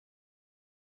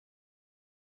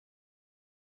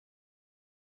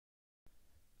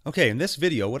Okay, in this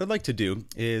video, what I'd like to do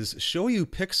is show you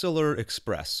Pixlr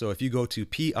Express. So if you go to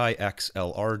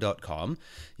pixlr.com,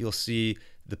 you'll see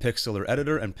the Pixlr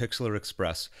editor and Pixlr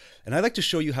Express. And I'd like to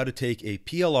show you how to take a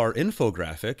PLR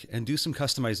infographic and do some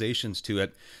customizations to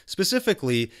it,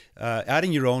 specifically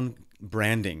adding your own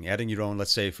branding, adding your own,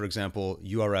 let's say, for example,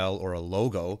 URL or a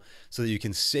logo, so that you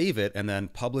can save it and then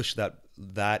publish that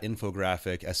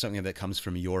infographic as something that comes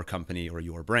from your company or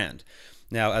your brand.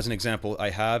 Now, as an example,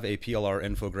 I have a PLR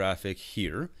infographic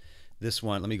here. This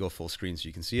one, let me go full screen so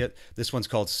you can see it. This one's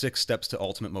called 6 Steps to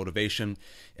Ultimate Motivation.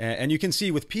 And you can see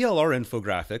with PLR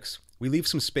infographics, we leave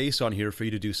some space on here for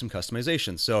you to do some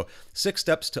customization. So 6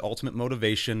 Steps to Ultimate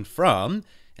Motivation from,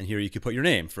 and here you could put your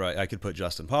name. I could put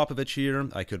Justin Popovich here.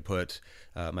 I could put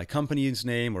my company's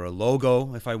name or a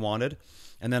logo if I wanted.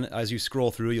 And then as you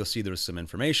scroll through, you'll see there's some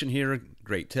information here,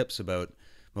 great tips about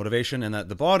motivation, and at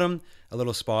the bottom a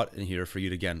little spot in here for you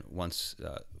to, again, once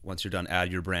you're done,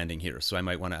 add your branding here. So I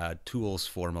might want to add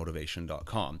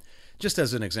toolsformotivation.com just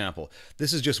as an example.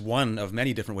 This is just one of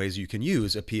many different ways you can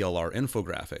use a PLR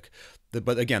infographic.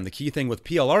 But again, the key thing with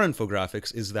PLR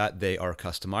infographics is that they are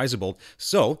customizable.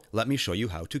 So let me show you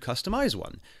how to customize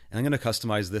one. And I'm going to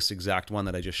customize this exact one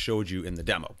that I just showed you in the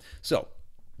demo. So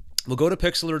we'll go to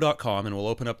pixlr.com and we'll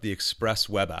open up the Express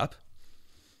web app.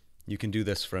 You can do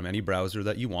this from any browser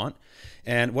that you want.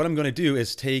 And what I'm going to do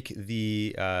is take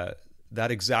the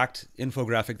that exact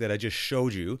infographic that I just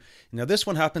showed you. Now this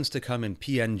one happens to come in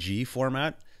PNG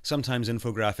format. Sometimes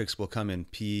infographics will come in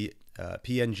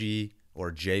PNG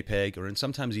or JPEG, or in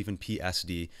sometimes even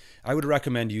PSD. I would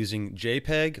recommend using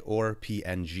JPEG or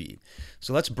PNG.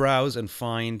 So let's browse and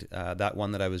find that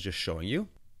one that I was just showing you.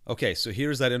 Okay, so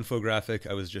here's that infographic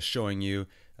I was just showing you.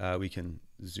 We can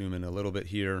zoom in a little bit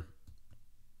here,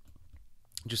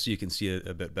 just so you can see it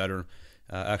a bit better.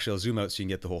 Actually, I'll zoom out so you can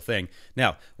get the whole thing.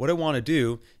 Now, what I want to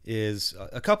do is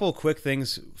a couple of quick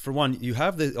things. For one, you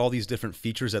have all these different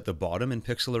features at the bottom in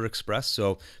Pixlr Express.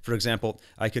 So, for example,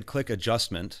 I could click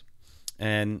Adjustment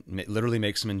and literally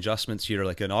make some adjustments here.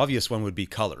 Like an obvious one would be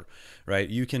color, right?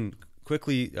 You can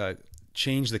quickly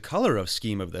change the color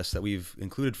scheme of this that we've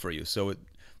included for you. So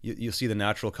you'll see the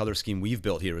natural color scheme we've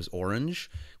built here is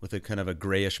orange with a kind of a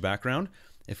grayish background.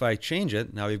 If I change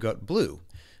it, now we've got blue.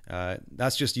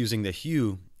 That's just using the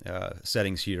hue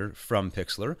settings here from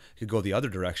Pixlr. You could go the other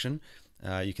direction.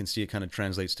 You can see it kind of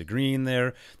translates to green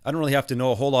there. I don't really have to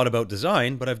know a whole lot about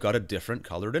design, but I've got a different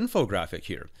colored infographic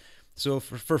here. So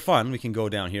for fun, we can go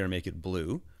down here and make it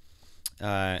blue.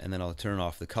 And then I'll turn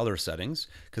off the color settings,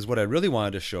 because what I really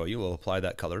wanted to show you, we'll apply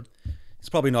that color. It's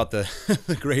probably not the,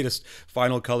 the greatest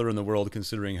final color in the world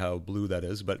considering how blue that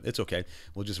is, but it's okay.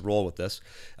 We'll just roll with this.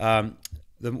 The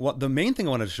main thing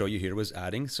I wanted to show you here was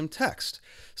adding some text.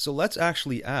 So let's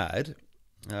actually add,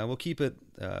 we'll keep it,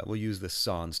 we'll use the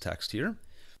sans text here.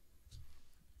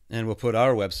 And we'll put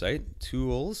our website,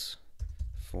 tools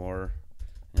for,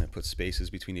 and I put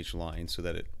spaces between each line so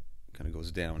that it kind of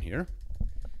goes down here.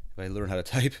 If I learn how to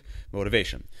type,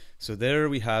 motivation. So there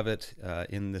we have it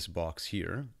in this box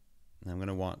here. I'm going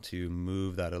to want to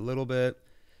move that a little bit.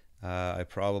 I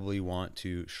probably want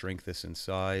to shrink this in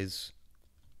size.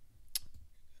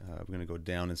 We're going to go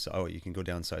down in size. Oh, you can go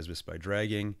down size just by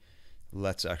dragging.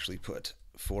 Let's actually put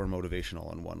for motivation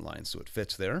all in one line so it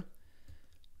fits there.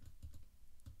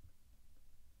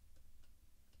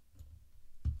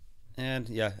 And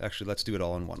yeah, actually, let's do it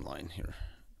all in one line here.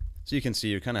 So you can see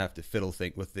you kind of have to fiddle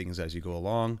with things as you go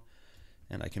along.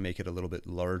 And I can make it a little bit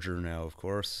larger now, of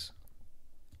course,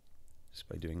 just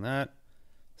by doing that.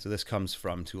 So this comes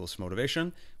from Tools for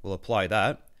Motivation. We'll apply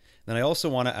that. Then I also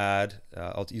want to add,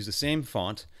 I'll use the same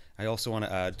font. I also want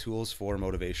to add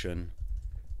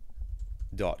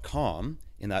toolsformotivation.com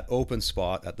in that open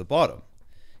spot at the bottom.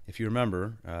 If you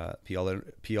remember,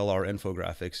 PLR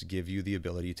infographics give you the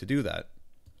ability to do that.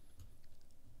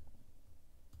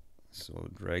 So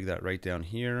drag that right down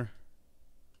here.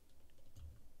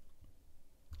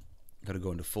 Got to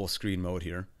go into full screen mode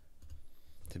here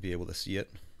to be able to see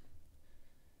it.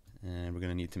 And we're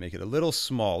going to need to make it a little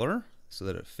smaller so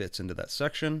that it fits into that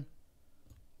section.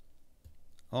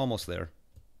 Almost there.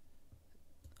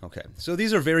 Okay, so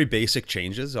these are very basic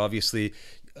changes. Obviously,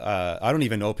 I don't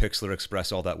even know Pixlr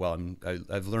Express all that well.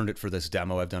 I've learned it for this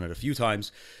demo. I've done it a few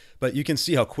times. But you can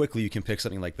see how quickly you can pick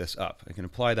something like this up. I can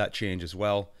apply that change as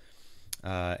well.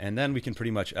 And then we can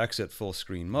pretty much exit full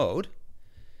screen mode.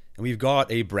 And we've got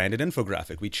a branded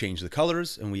infographic. We changed the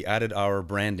colors and we added our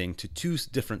branding to 2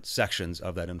 different sections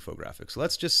of that infographic. So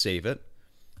let's just save it.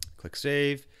 Click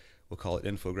Save. We'll call it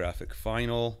Infographic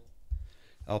Final.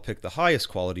 I'll pick the highest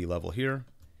quality level here.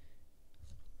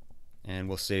 And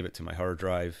we'll save it to my hard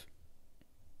drive.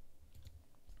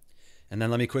 And then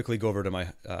let me quickly go over to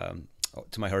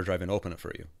my hard drive and open it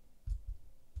for you.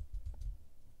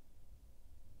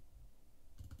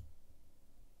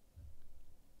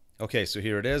 Okay, so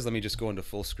here it is. Let me just go into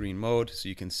full screen mode so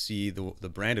you can see the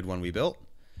branded one we built.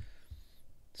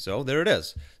 So there it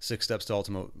is, 6 Steps to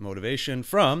Ultimate Motivation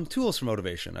from Tools for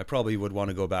Motivation. I probably would want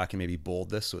to go back and maybe bold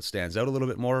this so it stands out a little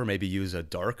bit more, or maybe use a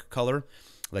dark color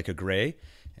like a gray.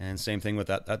 And same thing with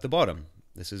that at the bottom.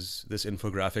 This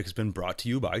infographic has been brought to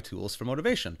you by Tools for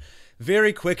Motivation.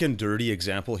 Very quick and dirty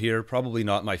example here. Probably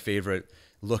not my favorite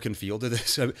look and feel to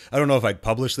this. I don't know if I'd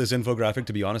publish this infographic,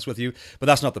 to be honest with you, but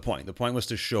that's not the point. The point was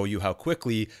to show you how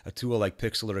quickly a tool like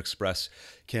Pixlr Express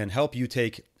can help you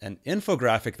take an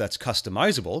infographic that's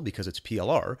customizable because it's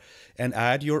PLR and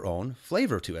add your own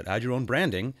flavor to it, add your own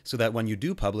branding, so that when you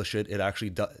do publish it, it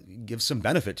actually gives some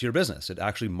benefit to your business. It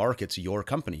actually markets your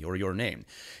company or your name.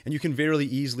 And you can very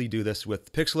easily do this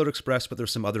with Pixlr Express, but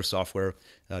there's some other software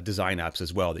design apps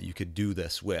as well that you could do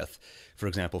this with. For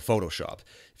example, Photoshop.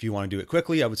 If you want to do it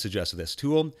quickly, I would suggest this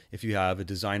tool. If you have a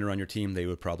designer on your team, they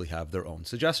would probably have their own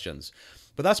suggestions.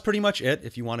 But that's pretty much it.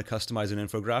 If you want to customize an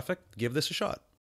infographic, give this a shot.